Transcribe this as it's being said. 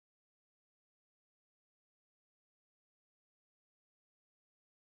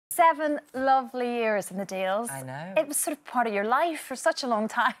7 lovely years in the Dales. I know. It was sort of part of your life for such a long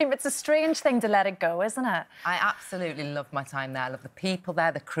time. It's a strange thing to let it go, isn't it? I absolutely loved my time there. I love the people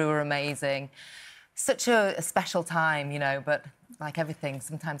there. The crew are amazing. Such a special time, you know, but like everything,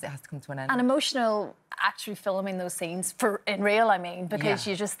 sometimes it has to come to an end. And emotional actually filming those scenes, in real, I mean, because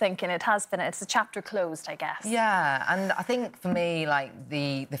you're just thinking it's a chapter closed, I guess. Yeah, and I think for me, like,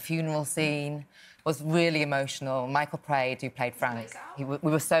 the funeral scene was really emotional. Michael Praed, who played Frank, we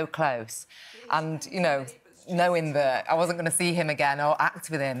were so close. And, you know, knowing that I wasn't going to see him again or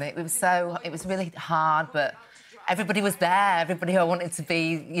act with him, it was really hard, but everybody was there. Everybody who I wanted to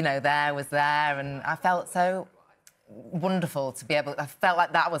be, you know, there was there, and I felt so wonderful to be able... I felt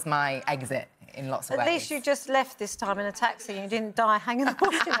like that was my exit in lots of ways. At least you just left this time in a taxi and you didn't die hanging the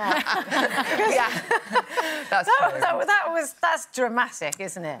washing out. Yeah, that's dramatic,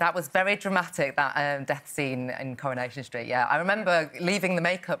 isn't it? That was very dramatic, that death scene in Coronation Street, yeah. I remember leaving the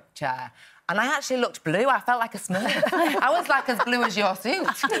makeup chair and I actually looked blue. I felt like a Smurf. I was, like, as blue as your suit. And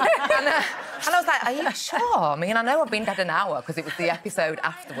I was like, are you sure? I mean, I know I've been dead an hour because it was the episode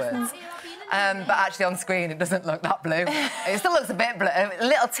afterwards. But actually on screen it doesn't look that blue. It still looks a bit blue, a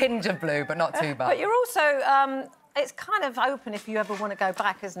little tinge of blue, but not too bad. But you're also... it's kind of open if you ever want to go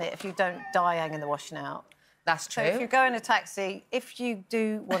back, isn't it, if you don't die hanging the washing out? That's true. So if you go in a taxi, if you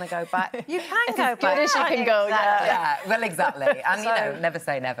do want to go back, you can go back. As good as you can go, yeah, well, exactly. And, you know, never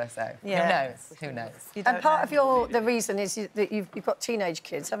say never, so who knows? Who knows? And part of the reason is that you've got teenage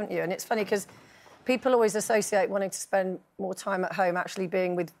kids, haven't you? And it's funny because people always associate wanting to spend more time at home actually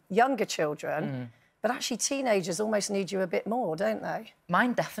being with younger children, but actually teenagers almost need you a bit more, don't they?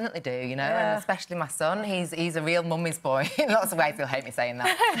 Mine definitely do, you know, and especially my son. He's a real mummy's boy. In lots of ways, he'll hate me saying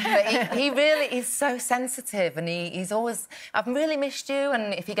that. But he really is so sensitive, and he's always... I've really missed you,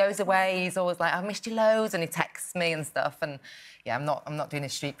 and if he goes away, he's always like, I've missed you loads, and he texts me and stuff, and... Yeah, I'm not doing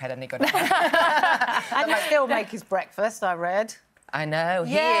his street cred any good. And you still make his breakfast, I read. I know,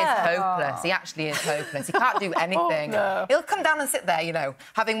 he is hopeless. He actually is hopeless. He can't do anything. No. He'll come down and sit there, you know,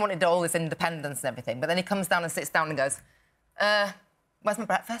 having wanted all his independence and everything, but then he comes down and sits down and goes, where's my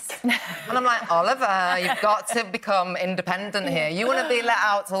breakfast? And I'm like, Oliver, you've got to become independent here. You want to be let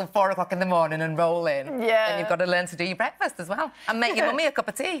out till 4 o'clock in the morning and roll in. Yeah. Then you've got to learn to do your breakfast as well and make your mummy a cup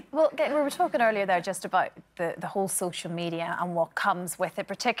of tea. Well, we were talking earlier there just about the whole social media and what comes with it,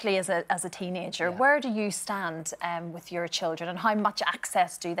 particularly as a teenager. Yeah. Where do you stand with your children and how much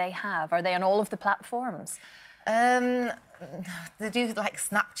access do they have? Are they on all of the platforms? They do, like,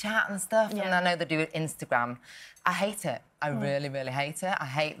 Snapchat and stuff, and I know they do Instagram. I hate it. I really, really hate it. I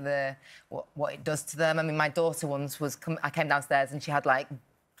hate what it does to them. I mean, my daughter once I came downstairs and she had, like,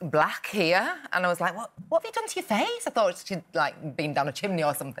 black here, and I was like, what have you done to your face? I thought she'd, like, been down a chimney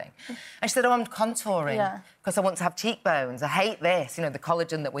or something. And she said, oh, I'm contouring because I want to have cheekbones. I hate this, you know, the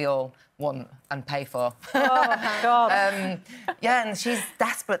collagen that we all want and pay for. Oh, God. Yeah, and she's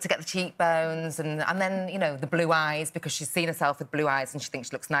desperate to get the cheekbones and then, you know, the blue eyes, because she's seen herself with blue eyes and she thinks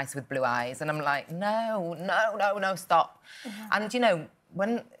she looks nice with blue eyes. And I'm like, no, stop. And, you know,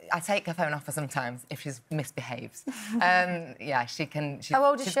 when I take her phone off her sometimes, if she misbehaves, yeah, she can... How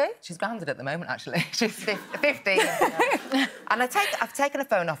old is she? She's grounded at the moment, actually. She's 15. And I've taken her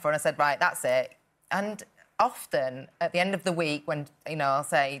phone off her and I said, right, that's it. And often, at the end of the week, when, you know, I'll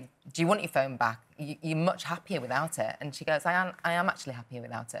say, do you want your phone back? You're much happier without it. And she goes, I am actually happier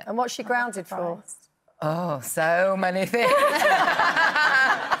without it. And what's she grounded for? Oh, so many things.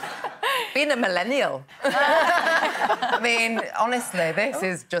 Being a millennial. I mean, honestly, this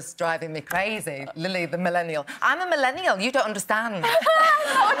is just driving me crazy. Lily, the millennial. I'm a millennial, you don't understand.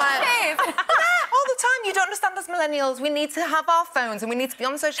 All the time, you don't understand us millennials. We need to have our phones and we need to be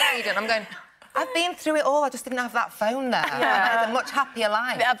on social media. And I'm going, I've been through it all, I just didn't have that phone there. I had a much happier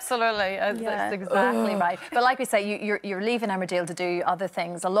life. Absolutely, that's exactly right. But like we say, you're leaving Emmerdale to do other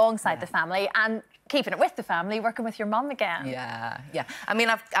things alongside the family and keeping it with the family, working with your mum again. Yeah. I mean,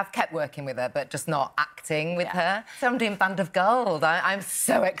 I've kept working with her, but just not acting with her. So I'm doing Band of Gold. I'm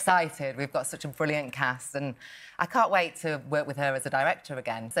so excited. We've got such a brilliant cast and I can't wait to work with her as a director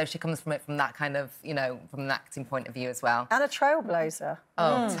again. So she comes from it from that kind of, you know, from an acting point of view as well. And a trailblazer.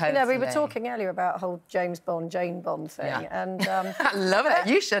 Oh, totally. You know, we were talking earlier about the whole James Bond, Jane Bond thing. Yeah. And I love it.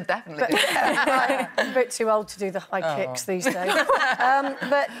 You should definitely do it. I'm a bit too old to do the high kicks these days.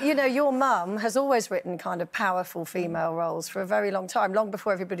 But, you know, your mum has always written kind of powerful female roles for a very long time, long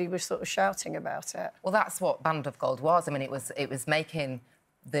before everybody was sort of shouting about it. Well, that's what Band of Gold was. I mean, it was making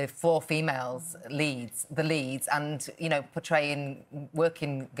the 4 females leads, and, you know, portraying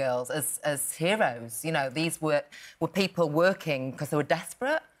working girls as heroes. You know, these were people working because they were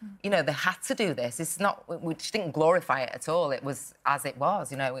desperate. You know, they had to do this. It's not... We just didn't glorify it at all. It was as it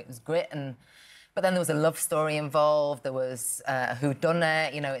was, you know, it was grit and... But then there was a love story involved, there was a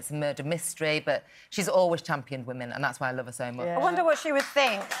whodunit, you know, it's a murder mystery, but she's always championed women, and that's why I love her so much. I wonder what she would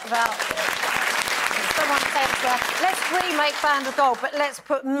think about... Someone said, let's remake Band of Gold, but let's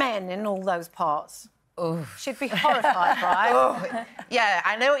put men in all those parts. Ooh. She'd be horrified, right? Oh, yeah,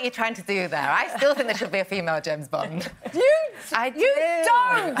 I know what you're trying to do there. I still think there should be a female James Bond. You don't! I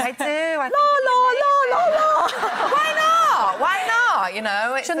do. Why not? Why not? You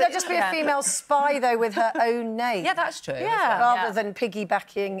know, Shouldn't there just be a female spy, though, with her own name? Yeah, that's true. Yeah. Rather than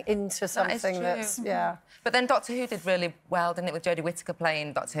piggybacking into something true. that's... Yeah. But then Doctor Who did really well, didn't it, with Jodie Whittaker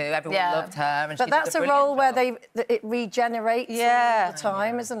playing Doctor Who? Everyone loved her. And but that's a role where it regenerates all the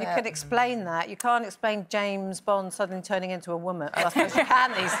time, isn't it? You could explain that. You can't explain James Bond suddenly turning into a woman. Well, I suppose you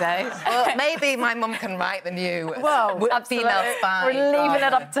can these days. Well, maybe my mum can write the new female spy. We're leaving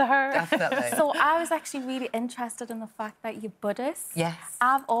it up to her. Definitely. So I was actually really interested in the fact that you're Buddhist. Yes.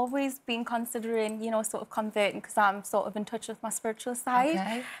 I've always been considering, you know, sort of converting because I'm sort of in touch with my spiritual side.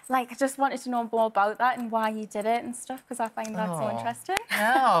 Okay. Like, I just wanted to know more about that and why you did it and stuff, because I find that so interesting.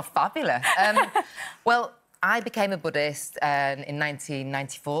 Oh, fabulous. Well, I became a Buddhist in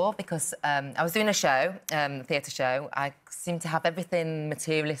 1994 because I was doing a show, a theatre show. I seemed to have everything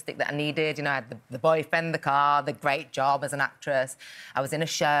materialistic that I needed. You know, I had the boyfriend, the car, the great job as an actress. I was in a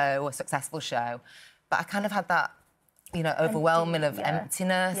show, a successful show. But I kind of had that, you know, overwhelming of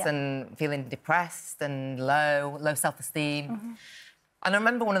emptiness and feeling depressed and low self-esteem. And I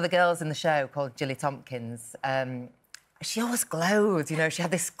remember one of the girls in the show called Gilly Tompkins, she always glowed, you know, she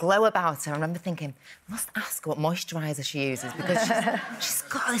had this glow about her. I remember thinking, I must ask her what moisturiser she uses because she's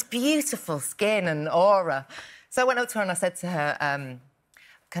got this beautiful skin and aura. So I went up to her and I said to her,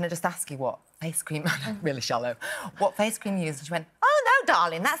 can I just ask you what face cream... really shallow. What face cream you use? And she went, oh, no,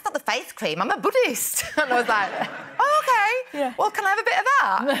 darling, that's not the face cream. I'm a Buddhist. And I was like, oh, OK. Yeah. Well, can I have a bit of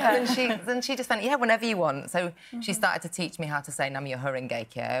that? And then she just went, yeah, whenever you want. So she started to teach me how to say Nam-myoho Renge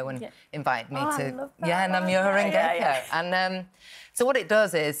Kyo and invited me to... Nam-myoho Renge Kyo. And so what it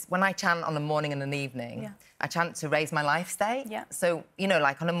does is, when I chant on the morning and an evening, I chant to raise my life state. Yeah. So, you know,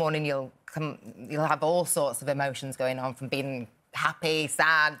 like on a morning you'll have all sorts of emotions going on, from being happy,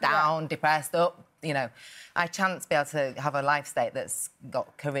 sad, down, depressed, up, you know. I chant to be able to have a life state that's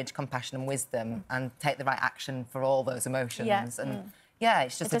got courage, compassion and wisdom and take the right action for all those emotions. And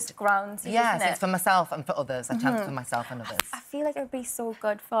it's just... It just grounds you, yes, isn't it? it's for myself and for others. I chant for myself and others. I feel like it would be so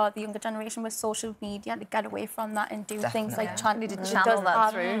good for the younger generation with social media to get away from that and do things like chanting. To channel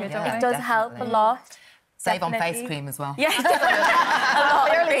that through. It does help a lot. Save on face cream as well. Yeah,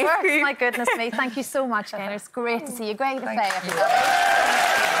 clearly works. My goodness me. Thank you so much, Gaynor. It's great to see you. Gaynor Faye,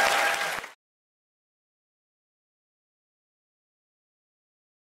 everybody.